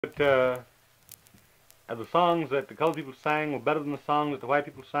But the songs that the colored people sang were better than the songs that the white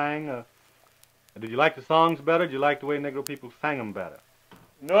people sang? Did you like the songs better? Did you like the way Negro people sang them better?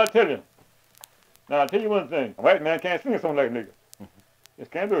 No, I tell you. Now, I'll tell you one thing. A white man can't sing a song like a nigga.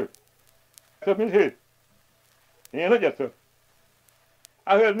 Just can't do it. Stuff in his head. He ain't look at stuff.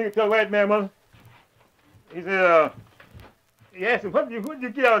 I heard a nigga tell a white man once, he said, he asked him, what did you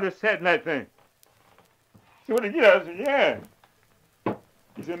get out of this Saturday night thing? He said, what did you get out? I said, yeah.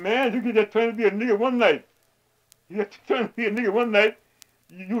 He said, man, you get just trying to be a nigga one night. You just trying to be a nigga one night,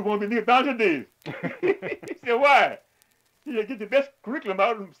 you want to be a nigga about your days. He said, why? He said, get the best curriculum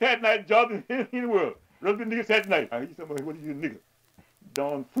out of Saturday night jobs in the world. Rather than nigga Saturday night. He said, what are you, nigga?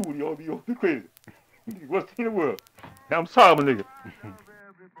 Darn fool, you ought to be crazy. Worst thing in the world. Now, I'm sorry, my nigga.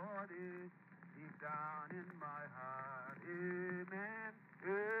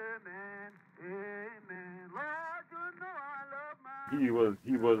 He was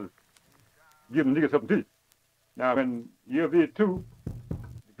giving niggas something to eat. Now, when year two,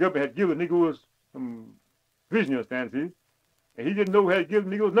 the government had given niggas some vision, you understand, see? And he didn't know how to give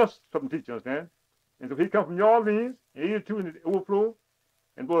niggas enough something to teach, you understand? And so he come from New Orleans, in year two in the overflow,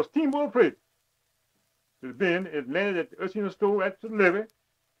 and bought a steamboat freight to the Bend. It landed at the Ursina store at the levee.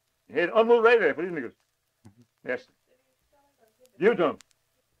 He had unload right there for these niggas. Yes. Give it to them.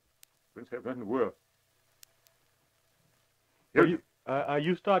 Couldn't have nothing in the world.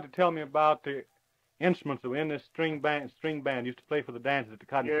 You started to tell me about the instruments that were in this string band used to play for the dances at the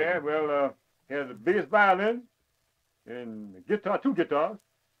cotton picking. Yeah, well, he had the biggest violin, and guitar, two guitars,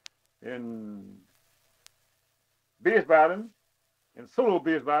 and bass violin, and solo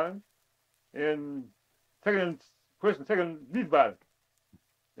bass violin, and second lead violin.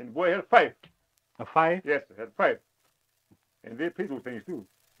 And the boy had a fife. A fife? Yes, had a fife. And they played those things too.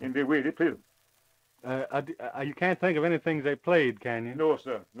 In their way, they played them. You can't think of any things they played, can you? No,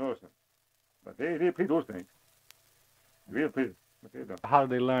 sir. No, sir. But they played those things. They played them. How did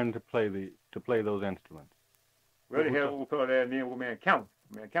they learn to play those instruments? Well, they had an old fellow there named Old Man Count.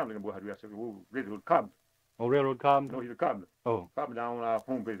 Man Count didn't know how to do that. So old railroad carpenter. Oh, railroad carpenter? No, he's a carpenter. Oh. Carpenter down on our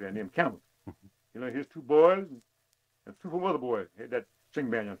home base there named Count. You know, his two boys and two other boys had that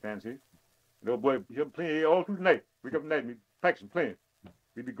string band, you understand, see? The old boy, he'll play all through the night. Wake up at night and be practicing playing.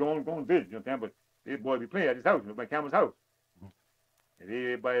 We'd be going to bed, you understand, but the boy be playing at his house, you know, by Campbell's house. And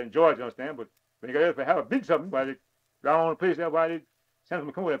everybody enjoyed it, you understand, but when they got ready to have a big something, why they down on the place there, why they send them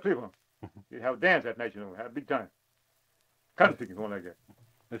to come over there and play for them. They'd have a dance that night, you know, have a big time. Cotton picking, something like that.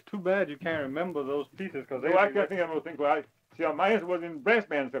 It's too bad you can't remember those pieces, because I can't think of those things. Well, see, mine was in brass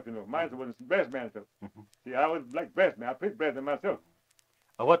band stuff, you know. Mine was in brass band stuff. See, I was like brass band. I played brass band myself.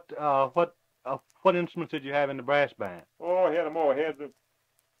 What instruments did you have in the brass band? Oh, I had them all. I had the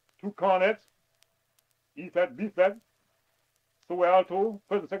two cornets, E flat, B flat, so alto,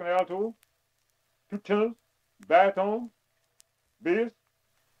 first and second alto, two tenors, baritone, bass,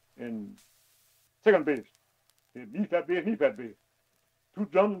 and second bass. B flat bass, E flat bass. Two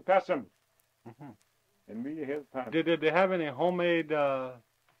drums and pass cymbals. And me had time. Did they have any homemade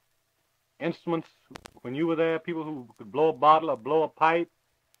instruments when you were there? People who could blow a bottle or blow a pipe,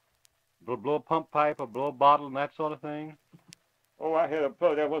 blow a pump pipe or blow a bottle and that sort of thing? Oh, I had a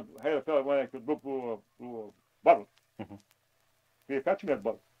fellow that could blow a bottle. Play a tune that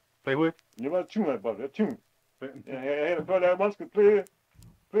bottle. Play what? You want to tune that bottle, a tune. And I had a fellow that once could play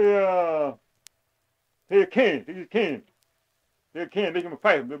a cane. They use cane. They cane, make him a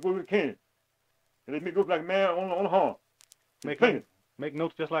pipe, they go with a cane. And they make it like a man on the horn. Make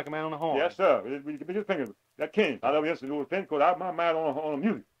notes just like a man on the horn. Yes, sir. We can make his fingers. That cane. I love yesterday with pen because I have my mind on the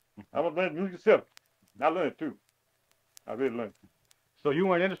music. I want to learn music itself. And I learned it too. I really learned it. So you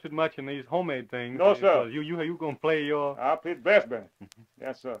weren't interested much in these homemade things? No, sir. You gonna play your... I played brass band.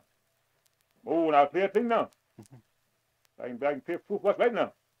 Yes, sir. Oh, and I play a thing now. I can play fourth watch right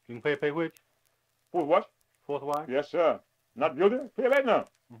now. You can play which? Fourth watch. Fourth watch? Yes, sir. Not guilty. Play right now.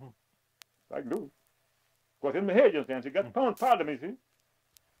 I can do it. Of course, in my head, you understand. So you got the pound part of me, see?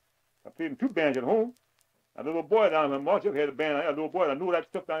 I played in two bands at home. A little boy down in Marshall had a band. I had a little boy. I knew that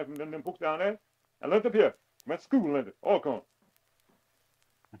stuff down from them folks down there. I learned up here. Went to school and learned it. All come.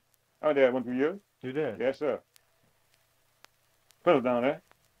 I was there 1 2 years. You did? Yes, sir. Professor down there.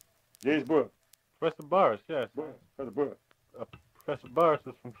 J.H. Burr. Professor Burris, yes. Professor Burr. Professor Burris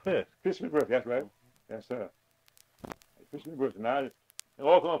is from Fisk. Fisk University, that's right. Yes, sir. Fisk University. Now, it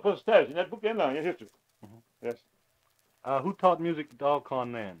all come on first status in that book there now, in history. Yes. Who taught music to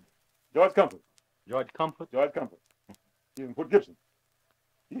Alcorn then? George Comfort. George Comfort? George Comfort. He's in Fort Gibson.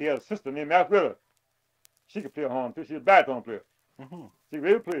 He had a sister named Alfreda. She could play a horn too. She's a baritone player. She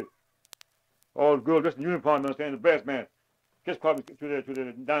really played. All the girls dressed in uniform, understand, the brass band. Just probably to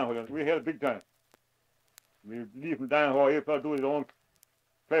the dining hall. We had a big time. We leave from the dining hall, every fellow do his own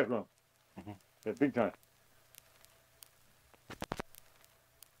classroom. That's big time.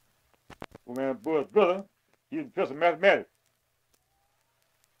 Well, man, boy's brother, he's a professor of mathematics.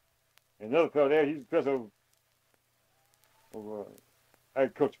 And another fellow there, he's a professor of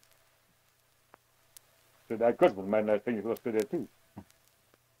agriculture. So the agriculture might not think he's still there too.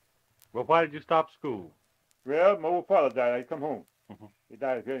 Well, why did you stop school? Well, my old father died. He come home. He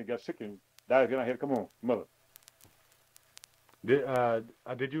died here and got sick and died here. I had to come home. Mother.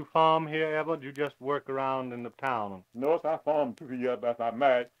 Did you farm here ever? Did you just work around in the town? No, so I farmed 2 years after I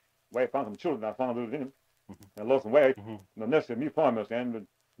married. Wife found some children. I farmed those in him. I lost some wife. No necessarily me farming, understand, but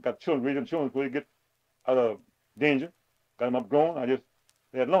got children, raised them children before they get out of danger. Got them up grown. I just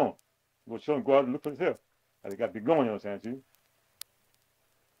let alone. Those children go out and look for themselves. They got to be grown, you understand, see?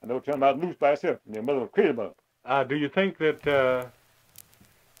 And they were telling them out loose by itself. And their mother was crazy about it. Do you think that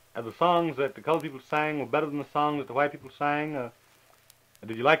the songs that the colored people sang were better than the songs that the white people sang?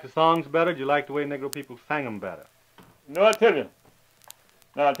 Did you like the songs better? Did you like the way Negro people sang them better? No, I tell you.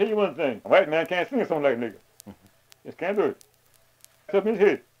 Now, I'll tell you one thing. A white man can't sing a song like a nigga. Just can't do it. It's up in his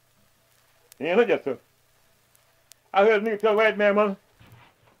head. He ain't look at stuff. I heard a nigga tell a white man once,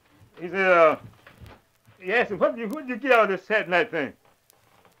 he said, he asked him, what did you get out of this Saturday night thing?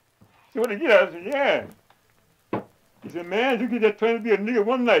 He said, what did you get out of it? I said, yeah. He said, man, you get that trained to be a nigga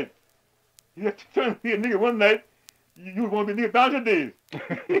one night. You get trained to be a nigga one night, you won't be a nigga down your days.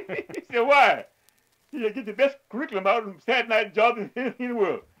 He said, why? He said, get the best curriculum out of Saturday night jobs in the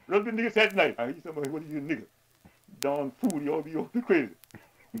world. Rather be a nigga Saturday night. He said, what are you, nigga? Darn fool, you ought to be crazy.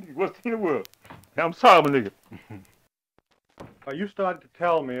 What's in the world? I'm sorry, I'm a nigga. You started to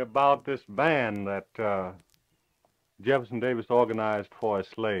tell me about this band that Jefferson Davis organized for his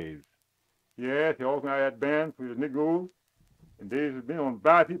slaves. Yes, he organized that band for the Negroes. And Davis has been on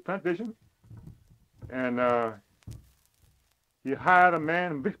variety plantations. And he hired a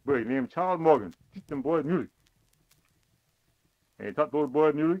man in Vicksburg named Charles Morgan to teach them boys music. And he taught those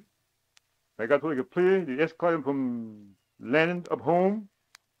boys music. They got so they could play. They escorted him from landing up home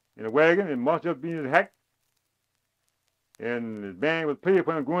in a wagon and marched up being his hack. And the band was playing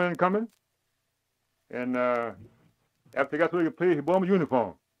for him going and coming. And after they got so they could play, he bought him a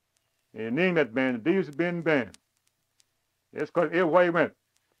uniform. And he named that band the Davis Band Band. They escorted everywhere he went.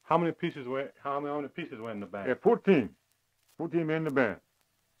 How many pieces were in the band? Yeah, 14. 14 men in the band.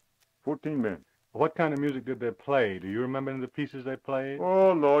 14 men. What kind of music did they play? Do you remember any of the pieces they played?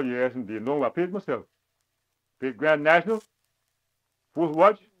 Oh, Lord, yes, indeed. No, I played myself. Played Grand National, Fourth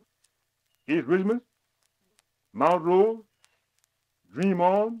Watch, East Richmond, Mount Roll, Dream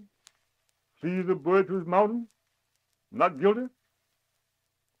On, Flees the Bird to His Mountain, Not Guilty,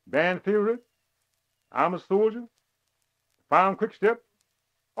 Band Favorite, I'm a Soldier, Found Quick Step,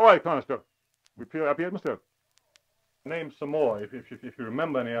 all that kind of stuff. I played myself. Name some more, if you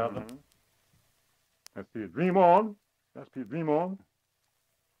remember any of them. Let's see, Dream On. That's piece Dream On.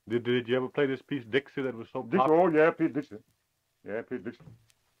 Did you ever play this piece, Dixie, that was so Dixie, popular? oh, yeah, I played Dixie. Yeah, I played Dixie.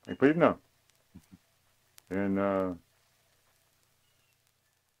 I played it now. And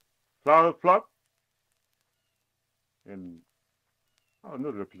Flowers Flock. And I don't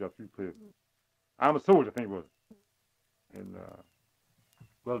know the piece I played. I'm a Soldier, I think it was. And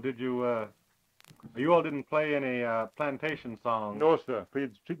well, did you all didn't play any plantation songs? no, sir.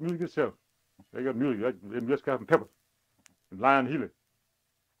 Played street music itself. They got music. They just got from Pepper, and Lion Healy,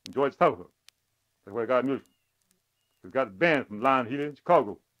 and George Southern. That's where I got music. We got a band from Lion Healy in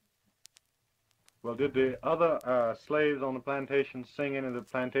Chicago. Well, did the other slaves on the plantation sing any of the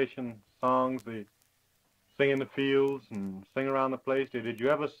plantation songs? They sing in the fields and sing around the place? Did you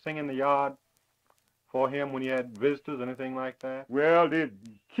ever sing in the yard for him when you had visitors, anything like that? Well,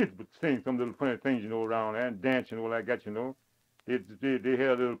 kids would sing some little funny things, around there and dance and all that, They had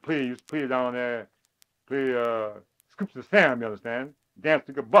a little play, used to play down there, play Scoops of Sam, you understand? Dance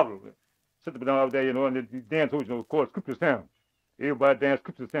to a bottle. Sit down out there, and they dance, called Scoops of Sam. Everybody dance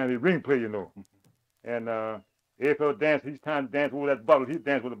Scoops of Sam, they ring play, And every fellow dance, each time to dance over that bottle, he'd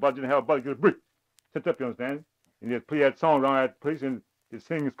dance with a bottle, didn't have a bottle, get a brick. Sit up, you understand? And they'd play that song around that place, and they'd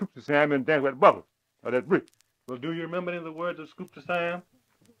sing Scoops of Sam and dance with that bottle, or that brick. Well, do you remember any of the words of Scoop to Sam?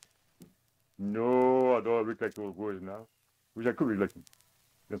 No, I don't recollect those words now. Wish I could recollect them.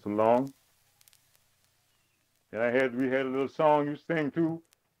 Been so long. And we had a little song you sing too.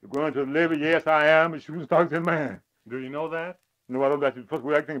 You're going to the levee, yes I am, and shooting stocks in my hand. Do you know that? No, I don't. That's the first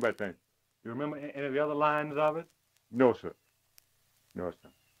way I think about things. You remember any of the other lines of it? No, sir. No, sir.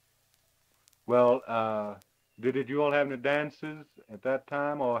 Well, did you all have any dances at that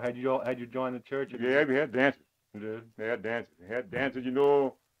time, or had you joined the church? Yeah, we had dances. You did? They had dances. They had dances, you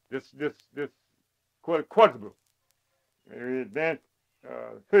know, this quadruple. They danced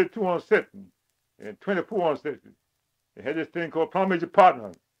 32 on set and 24 on set. They had this thing called promise your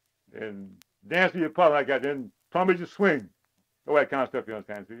partner and dance with your partner like that. Then promise your swing, all that kind of stuff. You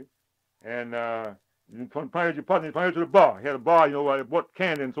understand? See? And you promise your partner, you promise to the bar. He had a bar, you know, where they bought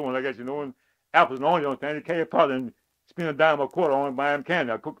candy and so on like that. You know, and apples and oranges. You understand? You carry your partner and spend a dime or a quarter on buying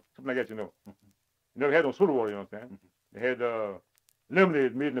candy, or cook something like that. You know. Never had no soda water. You understand? They had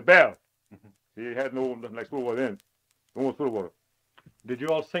lemonade made in the barrel. See, they had no nothing like soda water then. No soda water. Did you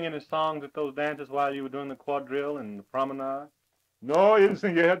all sing any songs at those dances while you were doing the quadrille and the promenade? No, you didn't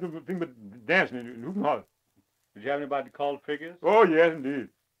sing. You had to think about dancing and hooping holler. Did you have anybody called figures? Oh, yes, indeed.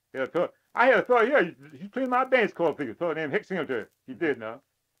 I had a fellow here. He played my dance called figures. A fellow named Hick Singletary. He did now.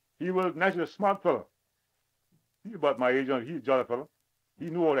 He was naturally a smart fellow. He was about my age. He's a jolly fellow. He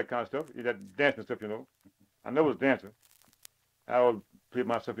knew all that kind of stuff. That dancing stuff, you know. I never was dancing. I always played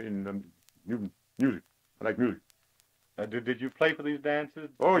myself in music. I like music. Did you play for these dances?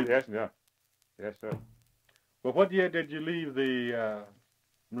 Oh, yes, yeah. Yes, sir. Well, what year did you leave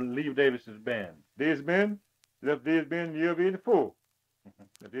Davis's band? Davis band? Left Davis band in the year of 84.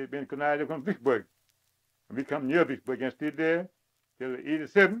 Left Davis band connived from Vicksburg. And we come near Vicksburg and stayed there till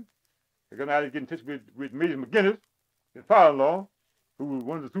 87. I connived to get in touch with Major McGinnis, his father-in-law, who was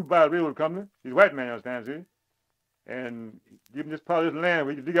one of the supervisors of the railroad company. He's a white man, you understand, see? And give him this part of this land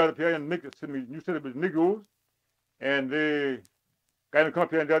where he could dig out up here and make a new city with Negroes. And they got him to come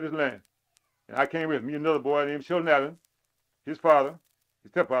up here and got this land. And I came with me, another boy named Sheldon Allen, his father,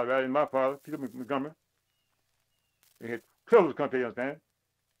 his stepfather, right, and my father, Peter Montgomery. They had 12 come up here, you understand?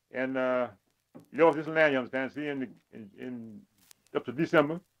 And he lost this land, you understand, see, in up to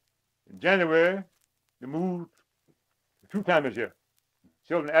December. In January, they moved 2 times this year.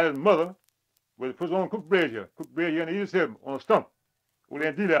 Sheldon Allen's mother was the first one cooked bread here in 87 on a stump. Over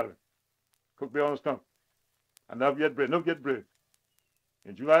there in D Allen. Cooked bread on a stump. I never get bread.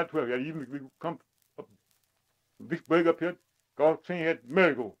 In July 12th, that evening, we come up from Vicksburg up here, golf train had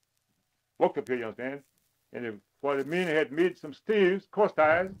merry-go. Walked up here, you understand? And for the men had made some staves, cross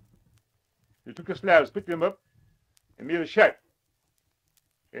ties. They took the slabs, picked them up, and made a shack.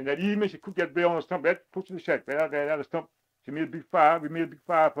 And that evening, she cooked that bread on the stump, that pushed in the shack, right out there, out of the stump. She made a big fire. We made a big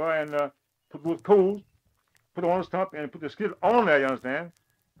fire for her and put those coals, put it on the stump, and put the skillet on there, you understand?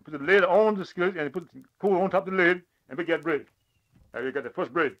 Put the lid on the skillet, and put the coal on top of the lid, and bake that bread. Now you got the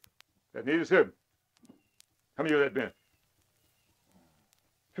first bread. That's 87. How many years that been?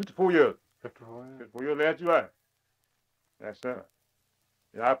 54 years. 54 years? 54 years last July. That's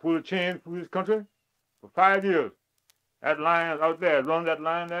and I pulled a chain through this country for 5 years. That line out there, run that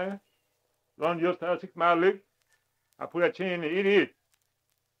line there, run just 6 Mile Lake. I put that chain in 88.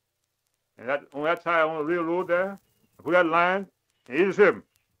 And on that side on the railroad there, I put that line in 87.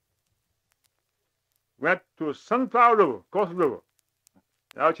 Went to Sunflower River, across the river.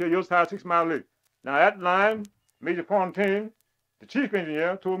 Out here, your side, 6 Mile Lake. Now that line, Major Fontaine, the chief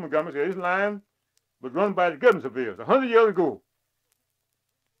engineer, told Montgomery, said this line was run by the government surveyors 100 years ago.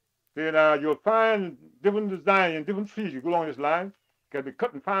 Said you'll find different designs and different trees you go along this line. Got to be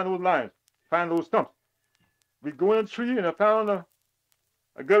cut and find those lines, find those stumps. We go in a tree and I found a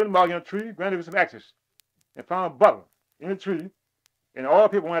government mark in a tree, granted with some axes, and found a bottle in the tree, and all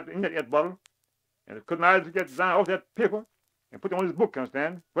people went in that bottle, and they couldn't either get design off that paper and put it on this book, you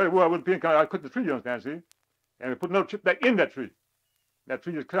understand? Well, I wouldn't pay I cut the tree, you understand, see? And we put another chip back in that tree. That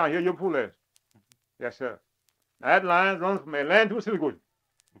tree is clear out here, year before last. Yes, sir. Now that line runs from Atlanta to Silicon.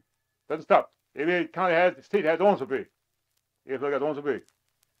 Doesn't stop. Every county has, the state has its own survey. Every got its own survey.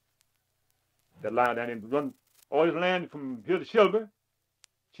 That line down in run all this land from here to Shelby,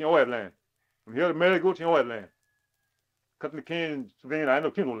 she oil land. From here to Marigold, she oil land. Cutting the cane, surveying, I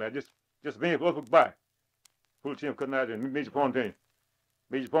know kindle land, just surveying for us by. Full chain cutting out in Major Fontaine.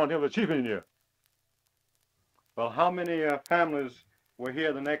 Major Fontaine was the chief engineer. Well, how many families were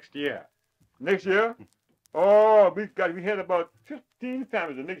here the next year? Next year? Oh, we had about 15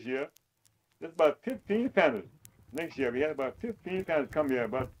 families the next year. That's about 15 families. Next year, we had about 15 families come here,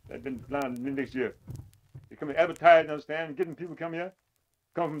 about that been planned next year. They come and advertise, understand, getting people come here,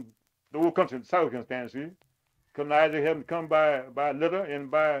 come from the whole country, the South, understand, see? Come either have them come by letter and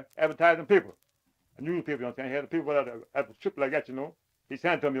by advertising paper. A newspaper, understand. He had the people at the strip like that, you know. He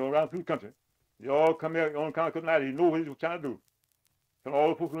sent to me all around through the country. They all come here on kind of couldn't lie. He knew what he was trying to do. From all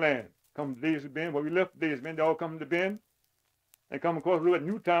over the land. Come to Davis Bend, where we left Davis Bend, they all come to Bend. And come across the road at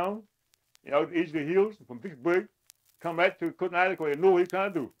Newtown, out the edge of the hills, from Vicksburg, come right to Cotton Island, because they know what he's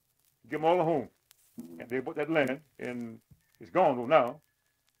trying to do. Get them all a home. And they bought that land, and it's gone though now.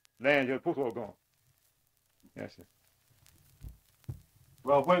 Land here, post all gone. Yes, sir.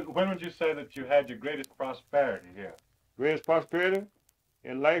 Well, when would you say that you had your greatest prosperity here? Greatest prosperity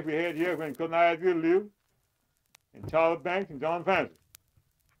in life we had here when Cousin Isaiah lived, and Charles Banks and John Francis.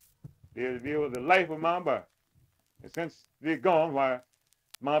 They were the life of Mount Bar. And since they're gone, why,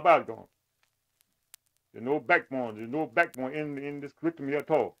 Mount Bar's gone. There's no backbone. There's no backbone in this curriculum here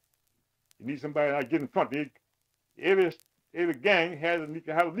at all. You need somebody that get in front. Every gang needs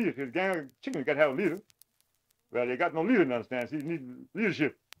to have a leader. His gang of chickens got to have a leader. Well, they got no leader, you understand. So you need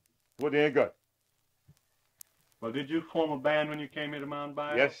leadership. What they ain't got. Well, did you form a band when you came here to Mount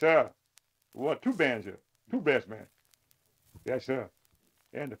Bio? Yes, sir. We were 2 bands here. 2 brass bands. Yes, sir.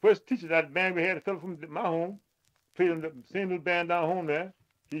 And the first teacher of that band we had, a fellow from my home, played in the same little band down home there.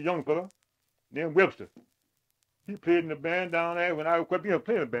 He's a young fellow named Webster. He played in the band down there when I was quite being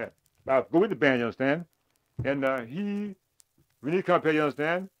playing the band. I would go with the band, you understand? And when he come up here, you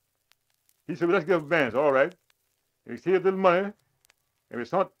understand, he said, well, let's give a band. All right. And we saved a little money, and we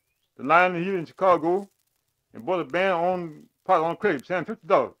sent the line here in Chicago and bought a band on credit, saying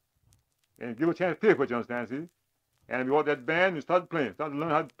 $50. And give a chance to pay for it, you understand, see? And we bought that band and started playing, started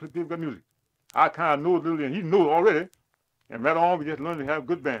learning how to play good music. I kind of know a little, and he knew it already. And right on, we just learned to have a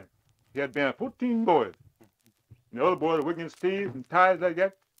good band. He had a band of 14 boys. And the other boys were working in staves and ties like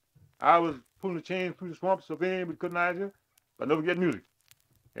that. I was pulling the chains through the swamp, surveying with Cousin Isaiah, but never get music.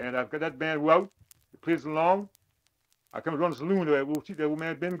 And I've got that band out, it plays along. I come to run the saloon there, we'll see that old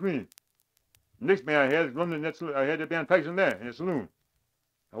man Ben Green. The next band I had is running that saloon. I had that band practicing there in the saloon.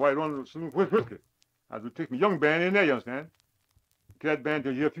 That's why I run the saloon with whiskey. I would take my young band in there, you understand? That band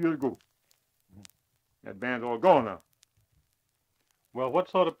till here a few years ago. That band's all gone now. Well, what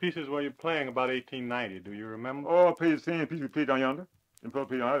sort of pieces were you playing about 1890? Do you remember? Oh, I played the same piece we played down yonder. And played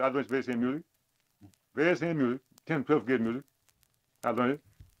down yonder. I learned the very same music. Very same music. 10, 12 grade music. I learned it.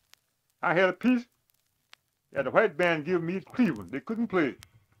 I had a piece that the white band gave me at Cleveland. They couldn't play it.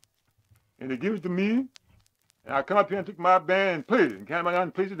 And they gave it to me. And I come up here and took my band and played it. And came out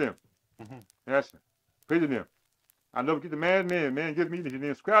and played it to them. Yes, played it to them. I never get the man's name. The man gave me his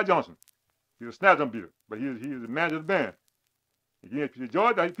name, Squire Johnson. He was a snare drum beater, but he was the manager of the band. He gave me a piece of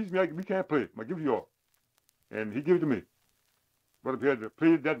George, he piece me like we can't play it. I give it to you all. And he gave it to me. But if he had to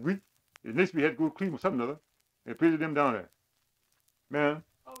play it that week, the next week he had to go to Cleveland or something or other, and play to them down there. Man.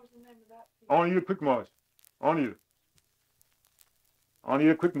 What was the name of that piece? Only a quick march. Only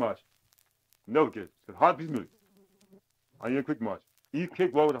a quick march. Never get it. It's a hard piece of music. Only a quick march. Eve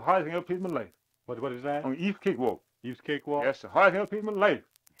Cakewalk was the hardest thing I ever played in my life. What is that? On Eve Cakewalk. Eve's Cakewalk? That's the hardest thing I ever played in my life.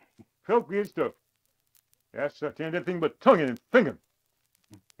 12 grade stuff. That's can't anything but tonguing and fingering.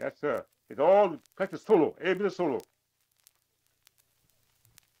 That's it's all practice solo, every bit of solo.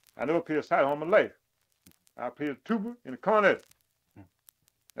 I never played a side all my life. I played a tuba and a cornet.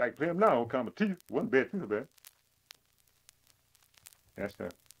 I can play them now, kind of teeth, one bad, two bad. That's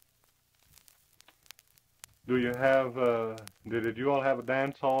Do you have, did you all have a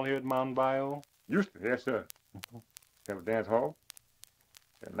dance hall here at Mount Bio? Used to, yes, sir. Have a dance hall.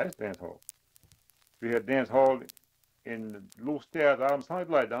 A nice dance hall. We had a dance hall in the low stairs out on Sunny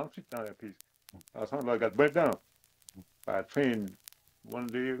Light down the street down that piece. Our Sunny Light got burnt down by a train one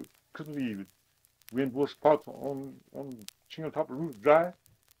day, Christmas Eve. Wind blew sparks on shingle top of the roof dry.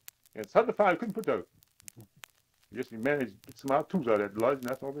 And started the fire, couldn't put out. Just we managed to get some out tools out of that lodge, and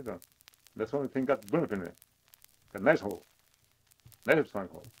that's all we done. That's the only thing got burnt in there. A nice hall. Nice song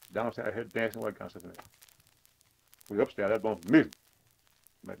hall. Downstairs I had dancing all that kind of stuff in there. We upstairs, that was amazing.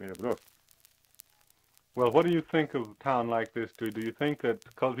 Might be enough. Well, what do you think of a town like this, too? Do you think that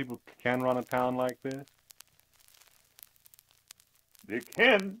because people can run a town like this? They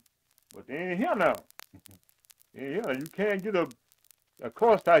can, but they ain't here now. They ain't here. You can't get a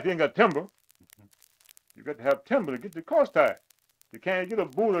cross tie if you ain't got timber. You got to have timber to get the cross tie. You can't get a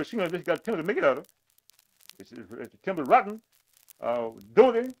board or shingle unless you got timber to make it out of. If the timber rotten,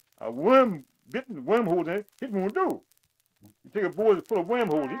 dirty, worm bitten, worm holes in it, it won't do. You take a board full of worm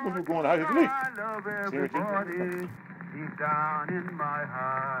holes, it won't do going out his leak. I love everybody deep down in my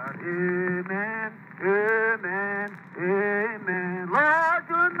heart. Amen, amen, amen. Lord,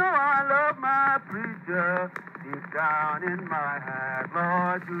 you know I love my preacher deep down in my heart.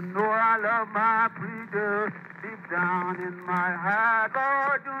 Lord, you know I love my preacher deep down in my heart.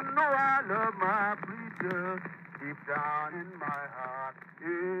 Lord, you know I love my preacher deep down in my